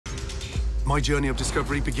My journey of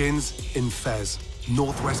discovery begins in Fez,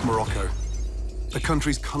 northwest Morocco, the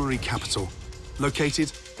country's culinary capital,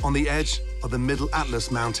 located on the edge of the Middle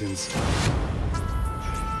Atlas Mountains.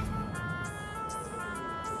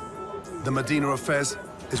 The Medina of Fez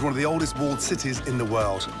is one of the oldest walled cities in the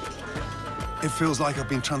world. It feels like I've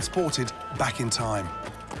been transported back in time.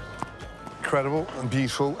 Incredible and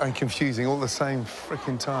beautiful and confusing all at the same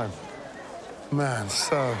freaking time. Man,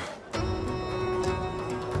 so...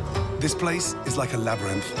 This place is like a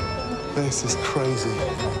labyrinth. This is crazy.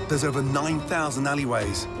 There's over 9,000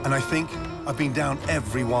 alleyways, and I think I've been down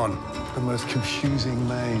every one. The most confusing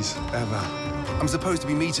maze ever. I'm supposed to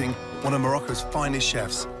be meeting one of Morocco's finest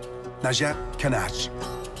chefs, Najat Kanach.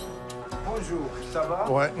 Bonjour, ça va?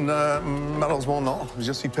 Ouais, malheureusement non.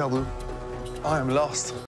 Je suis perdu. I am lost.